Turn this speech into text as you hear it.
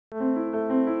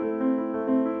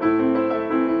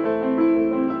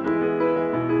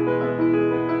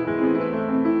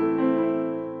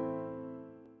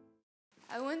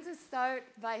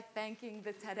thanking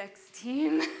the TEDx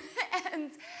team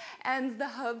and the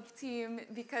Hub team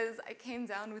because I came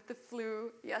down with the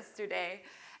flu yesterday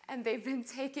and they've been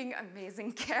taking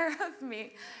amazing care of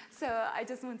me. So I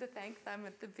just want to thank them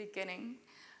at the beginning.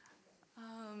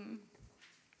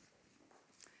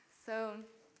 So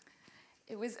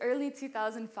it was early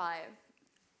 2005,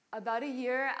 about a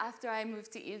year after I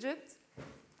moved to Egypt,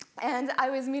 and I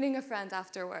was meeting a friend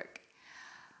after work.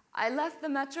 I left the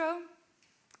metro,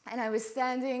 and I was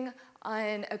standing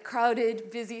on a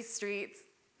crowded, busy street.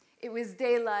 It was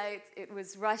daylight, it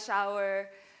was rush hour.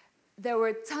 There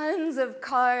were tons of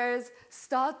cars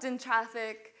stopped in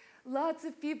traffic, lots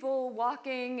of people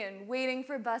walking and waiting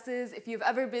for buses. If you've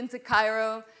ever been to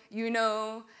Cairo, you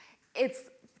know it's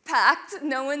packed,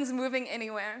 no one's moving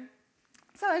anywhere.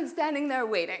 So I'm standing there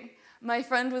waiting. My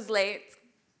friend was late.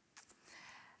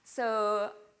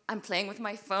 So I'm playing with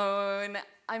my phone,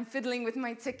 I'm fiddling with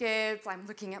my tickets, I'm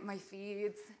looking at my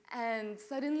feeds, and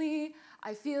suddenly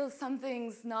I feel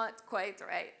something's not quite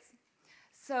right.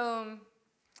 So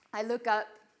I look up,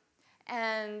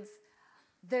 and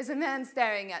there's a man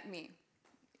staring at me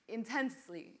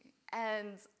intensely.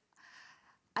 And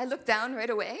I look down right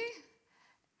away,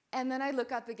 and then I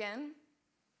look up again,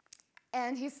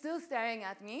 and he's still staring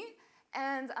at me,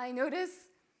 and I notice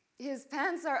his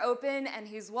pants are open, and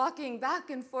he's walking back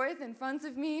and forth in front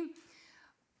of me,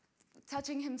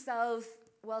 touching himself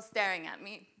while staring at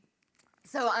me.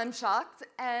 So I'm shocked,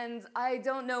 and I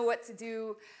don't know what to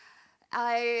do.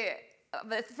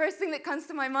 The first thing that comes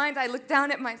to my mind, I look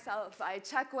down at myself. I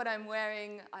check what I'm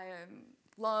wearing. I am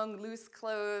long, loose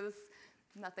clothes,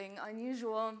 nothing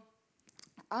unusual.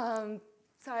 So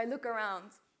I look around,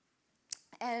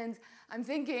 and I'm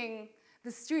thinking,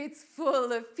 the street's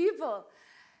full of people.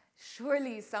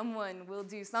 Surely someone will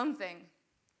do something.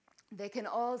 They can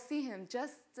all see him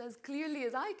just as clearly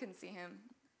as I can see him.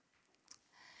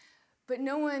 But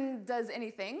no one does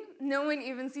anything. No one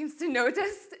even seems to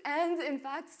notice. And in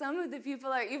fact, some of the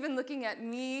people are even looking at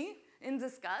me in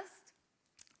disgust.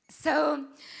 So,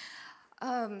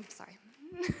 sorry.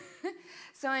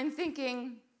 So I'm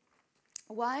thinking,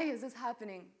 why is this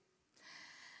happening?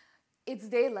 It's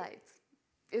daylight.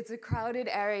 It's a crowded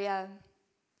area.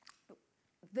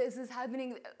 This is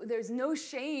happening. There's no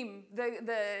shame.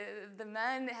 The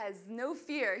man has no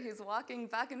fear. He's walking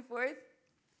back and forth,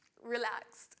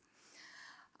 relaxed.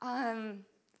 And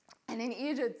in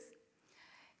Egypt,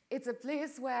 it's a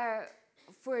place where,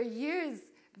 for years,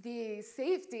 the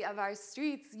safety of our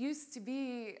streets used to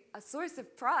be a source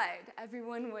of pride.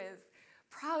 Everyone was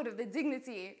proud of the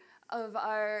dignity of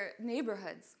our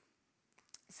neighborhoods.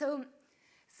 So,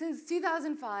 since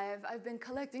 2005, I've been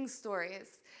collecting stories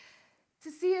to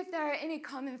see if there are any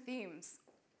common themes.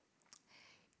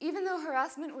 Even though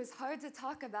harassment was hard to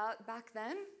talk about back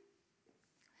then,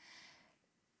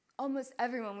 almost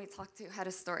everyone we talked to had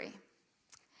a story.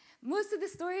 Most of the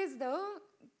stories, though,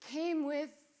 came with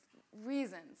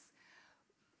reasons.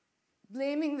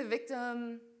 Blaming the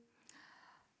victim,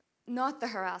 not the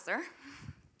harasser.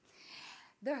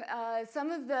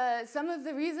 Some of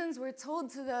the reasons were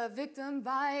told to the victim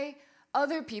by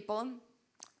other people.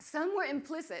 Some were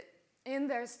implicit in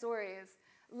their stories,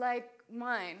 like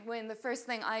mine, when the first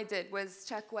thing I did was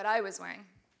check what I was wearing.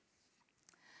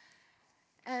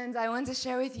 And I want to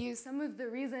share with you some of the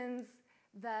reasons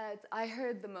that I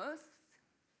heard the most.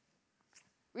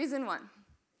 Reason one,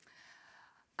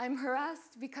 I'm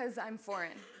harassed because I'm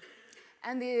foreign.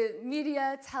 And the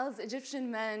media tells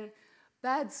Egyptian men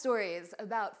bad stories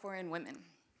about foreign women.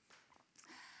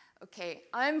 Okay,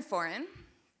 I'm foreign,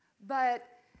 but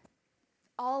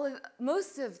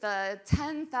most of the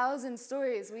 10,000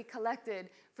 stories we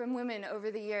collected from women over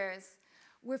the years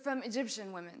were from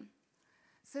Egyptian women.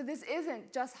 So this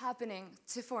isn't just happening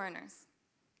to foreigners.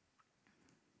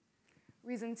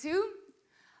 Reason two,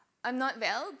 I'm not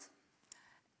veiled,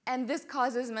 and this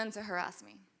causes men to harass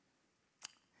me.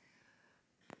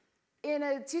 In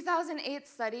a 2008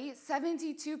 study,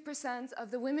 72%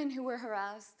 of the women who were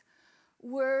harassed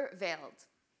were veiled.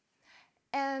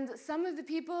 And some of the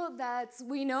people that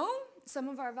we know, some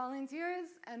of our volunteers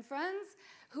and friends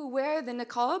who wear the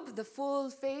niqab, the full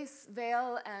face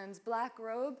veil and black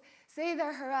robe, say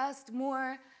they're harassed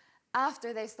more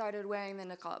after they started wearing the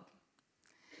niqab.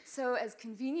 So as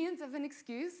convenient of an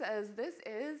excuse as this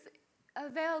is, a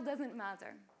veil doesn't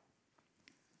matter.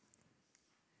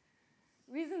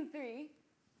 Reason three,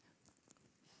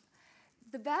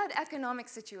 the bad economic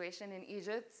situation in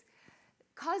Egypt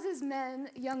causes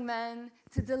young men,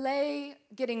 to delay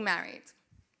getting married.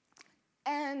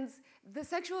 And the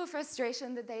sexual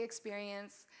frustration that they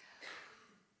experience,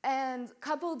 and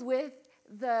coupled with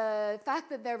the fact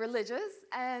that they're religious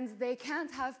and they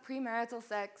can't have premarital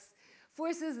sex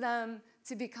forces them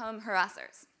to become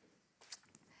harassers.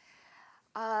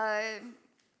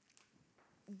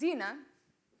 Dina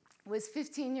was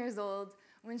 15 years old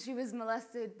when she was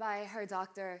molested by her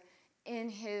doctor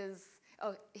in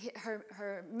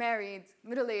her married,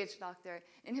 middle-aged doctor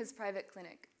in his private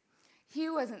clinic. He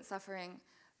wasn't suffering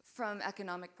from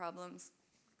economic problems.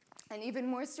 And even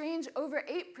more strange, over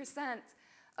 8%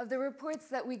 of the reports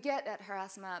that we get at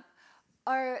HarassMap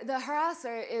the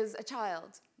harasser is a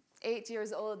child, 8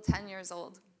 years old, 10 years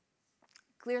old,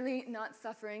 clearly not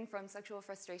suffering from sexual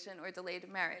frustration or delayed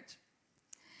marriage.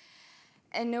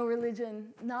 And no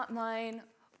religion, not mine,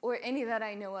 or any that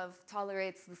I know of,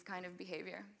 tolerates this kind of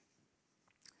behavior.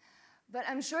 But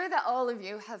I'm sure that all of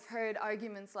you have heard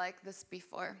arguments like this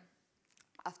before.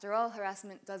 After all,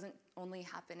 harassment doesn't only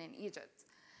happen in Egypt.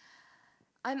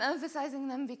 I'm emphasizing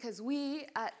them because we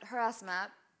at HarassMap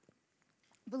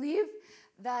believe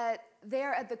that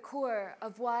they're at the core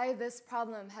of why this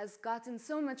problem has gotten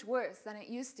so much worse than it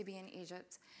used to be in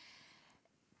Egypt.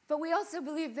 But we also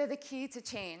believe they're the key to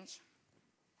change.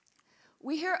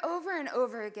 We hear over and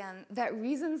over again that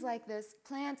reasons like this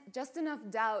plant just enough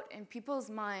doubt in people's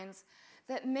minds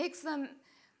that makes them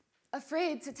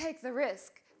afraid to take the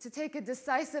risk, to take a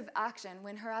decisive action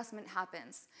when harassment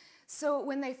happens. So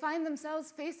when they find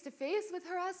themselves face to face with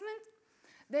harassment,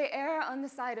 they err on the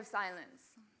side of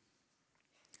silence.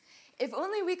 If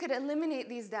only we could eliminate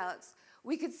these doubts,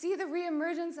 we could see the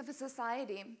reemergence of a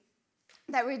society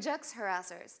that rejects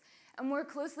harassers and more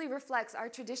closely reflects our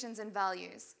traditions and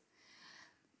values.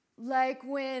 Like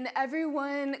when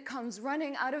everyone comes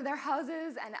running out of their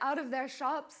houses and out of their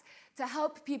shops to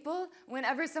help people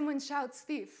whenever someone shouts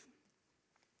thief.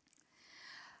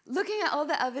 Looking at all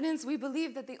the evidence, we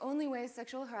believe that the only way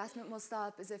sexual harassment will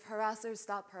stop is if harassers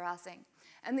stop harassing.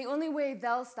 And the only way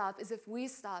they'll stop is if we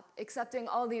stop accepting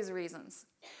all these reasons.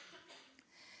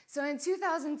 So in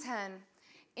 2010,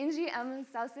 Inji, Emma,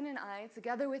 Sausin, and I,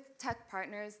 together with tech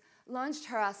partners, launched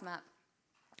HarassMap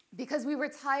because we were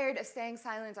tired of staying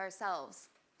silent ourselves.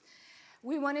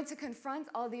 We wanted to confront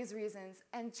all these reasons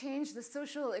and change the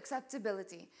social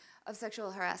acceptability of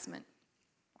sexual harassment.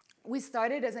 We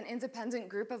started as an independent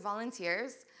group of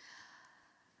volunteers.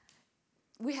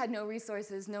 We had no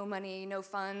resources, no money, no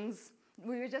funds.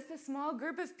 We were just a small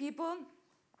group of people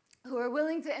who were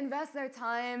willing to invest their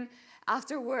time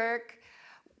after work,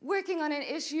 working on an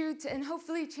issue and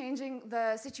hopefully changing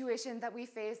the situation that we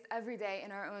faced every day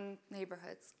in our own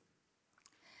neighborhoods.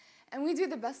 And we do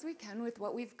the best we can with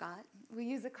what we've got. We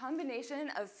use a combination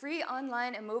of free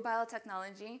online and mobile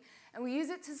technology, and we use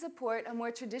it to support a more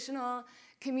traditional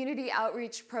community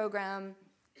outreach program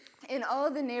in all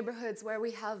the neighborhoods where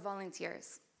we have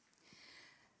volunteers.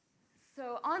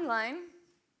 So online,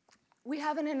 we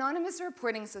have an anonymous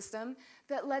reporting system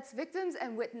that lets victims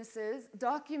and witnesses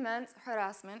document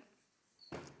harassment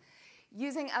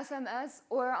using SMS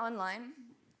or online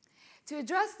to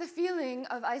address the feeling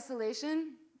of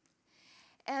isolation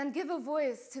and give a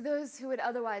voice to those who would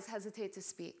otherwise hesitate to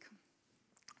speak.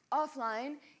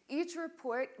 Offline, each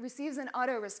report receives an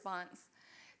auto-response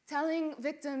telling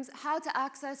victims how to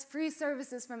access free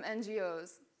services from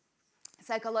NGOs,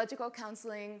 psychological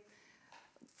counseling,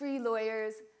 free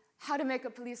lawyers, how to make a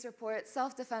police report,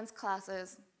 self-defense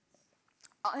classes.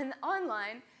 And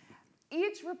online,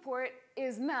 each report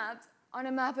is mapped on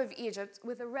a map of Egypt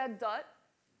with a red dot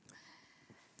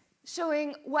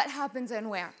showing what happens and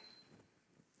where.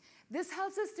 This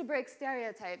helps us to break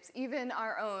stereotypes, even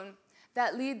our own,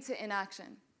 that lead to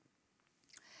inaction.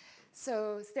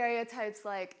 So stereotypes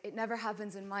like, it never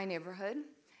happens in my neighborhood,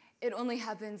 it only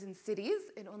happens in cities,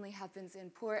 it only happens in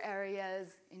poor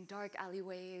areas, in dark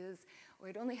alleyways, or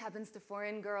it only happens to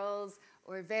foreign girls,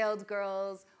 or veiled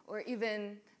girls, or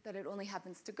even that it only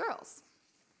happens to girls.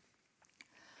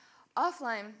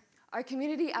 Offline, our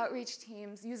community outreach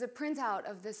teams use a printout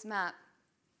of this map,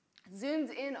 zoomed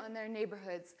in on their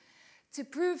neighborhoods, to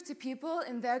prove to people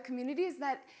in their communities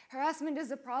that harassment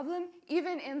is a problem,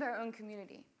 even in their own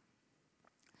community.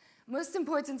 Most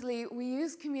importantly, we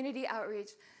use community outreach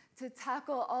to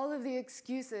tackle all of the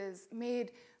excuses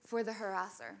made for the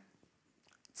harasser.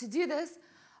 To do this,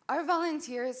 our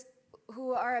volunteers,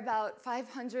 who are about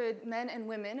 500 men and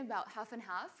women, about half and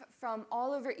half, from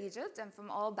all over Egypt and from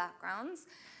all backgrounds,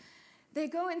 they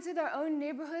go into their own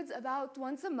neighborhoods about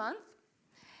once a month,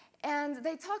 and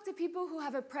they talk to people who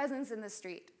have a presence in the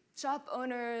street, shop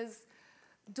owners,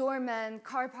 doormen,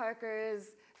 car parkers,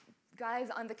 guys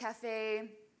on the cafe.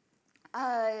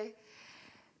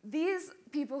 These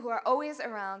people who are always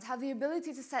around have the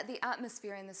ability to set the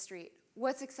atmosphere in the street,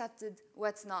 what's accepted,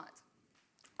 what's not.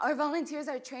 Our volunteers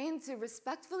are trained to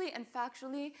respectfully and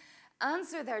factually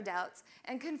answer their doubts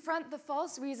and confront the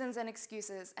false reasons and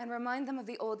excuses and remind them of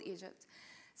the old Egypt.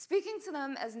 Speaking to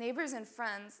them as neighbors and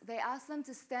friends, they ask them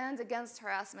to stand against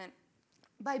harassment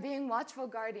by being watchful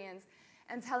guardians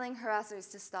and telling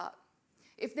harassers to stop.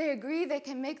 If they agree, they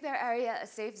can make their area a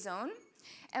safe zone,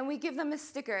 and we give them a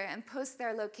sticker and post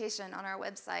their location on our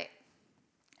website.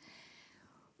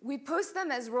 We post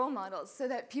them as role models so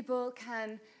that people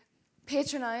can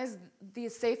patronize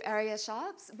these safe area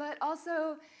shops, but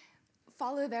also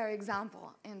follow their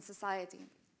example in society.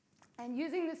 And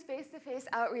using this face-to-face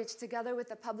outreach together with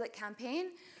the public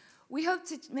campaign, we hope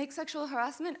to make sexual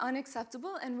harassment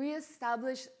unacceptable and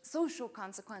reestablish social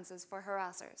consequences for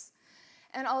harassers.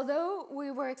 And although we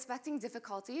were expecting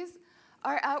difficulties,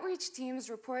 our outreach teams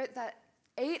report that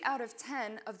 8 out of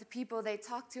 10 of the people they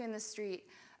talk to in the street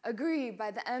agree by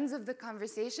the end of the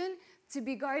conversation to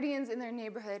be guardians in their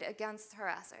neighborhood against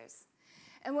harassers.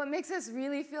 And what makes us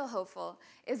really feel hopeful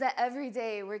is that every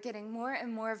day we're getting more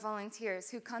and more volunteers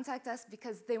who contact us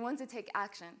because they want to take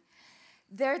action.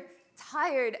 They're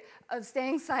tired of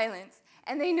staying silent,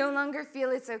 and they no longer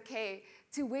feel it's okay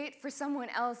to wait for someone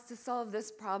else to solve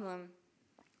this problem.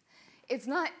 It's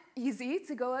not easy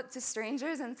to go up to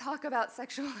strangers and talk about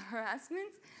sexual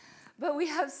harassment, but we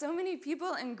have so many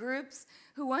people and groups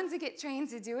who want to get trained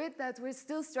to do it that we're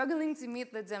still struggling to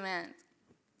meet the demand.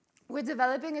 We're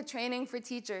developing a training for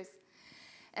teachers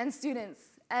and students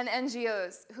and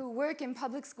NGOs who work in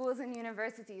public schools and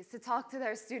universities to talk to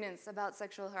their students about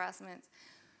sexual harassment.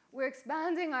 We're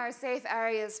expanding our Safe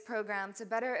Areas program to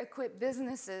better equip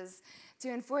businesses to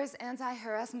enforce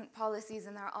anti-harassment policies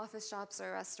in their office shops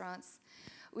or restaurants.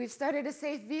 We've started a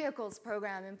Safe Vehicles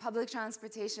program in public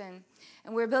transportation,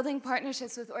 and we're building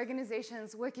partnerships with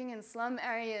organizations working in slum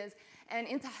areas and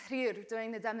in Tahrir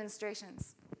during the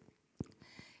demonstrations.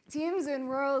 Teams in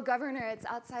rural governorates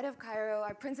outside of Cairo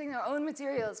are printing their own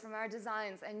materials from our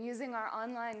designs and using our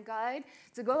online guide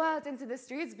to go out into the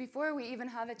streets before we even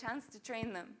have a chance to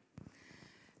train them.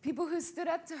 People who stood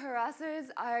up to harassers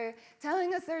are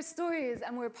telling us their stories,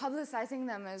 and we're publicizing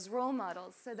them as role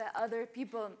models so that other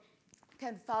people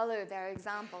can follow their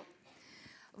example.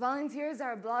 Volunteers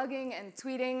are blogging and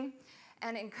tweeting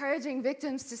and encouraging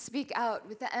victims to speak out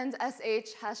with the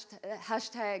EndSH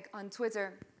hashtag on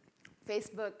Twitter,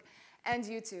 Facebook, and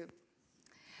YouTube.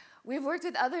 We've worked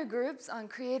with other groups on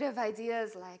creative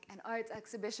ideas like an art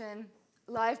exhibition,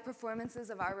 live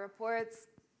performances of our reports,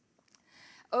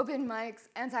 open mics,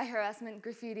 anti-harassment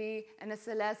graffiti, and a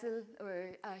salasil,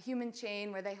 or a human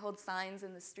chain where they hold signs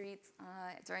in the streets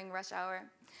during rush hour.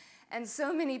 And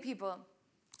so many people,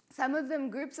 some of them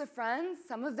groups of friends,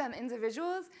 some of them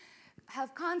individuals,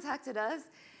 have contacted us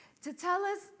to tell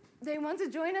us they want to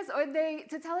join us or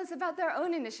to tell us about their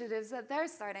own initiatives that they're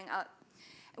starting up.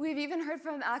 We've even heard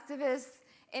from activists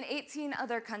in 18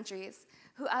 other countries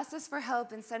who asked us for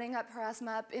help in setting up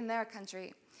HarassMap in their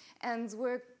country. And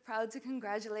we're proud to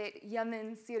congratulate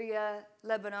Yemen, Syria,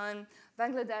 Lebanon,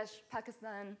 Bangladesh,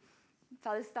 Pakistan,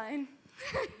 Palestine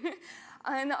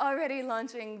on already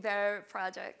launching their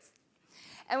projects.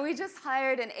 And we just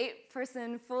hired an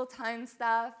 8-person full-time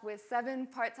staff with 7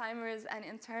 part-timers and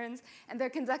interns, and they're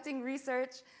conducting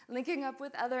research, linking up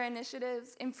with other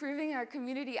initiatives, improving our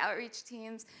community outreach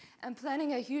teams, and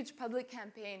planning a huge public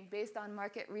campaign based on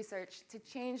market research to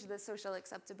change the social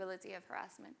acceptability of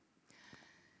harassment.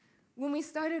 When we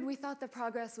started, we thought the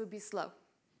progress would be slow.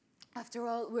 After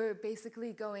all, we're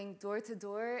basically going door to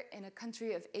door in a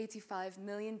country of 85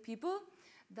 million people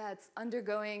that's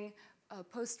undergoing a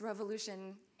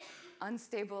post-revolution,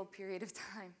 unstable period of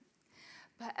time.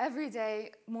 But every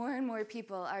day, more and more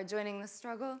people are joining the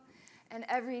struggle, and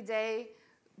every day,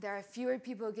 there are fewer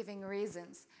people giving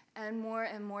reasons, and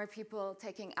more people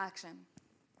taking action.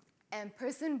 And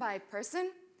person by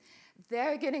person,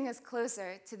 they're getting us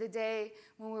closer to the day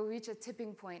when we'll reach a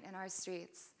tipping point in our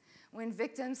streets, when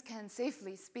victims can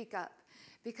safely speak up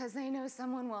because they know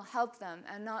someone will help them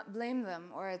and not blame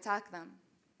them or attack them.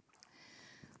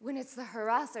 When it's the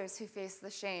harassers who face the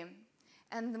shame,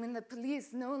 and when the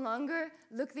police no longer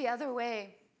look the other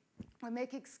way or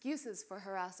make excuses for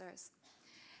harassers,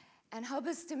 and help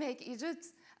us to make Egypt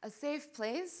a safe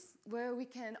place where we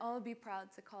can all be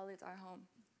proud to call it our home.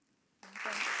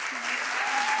 Thank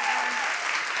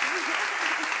you.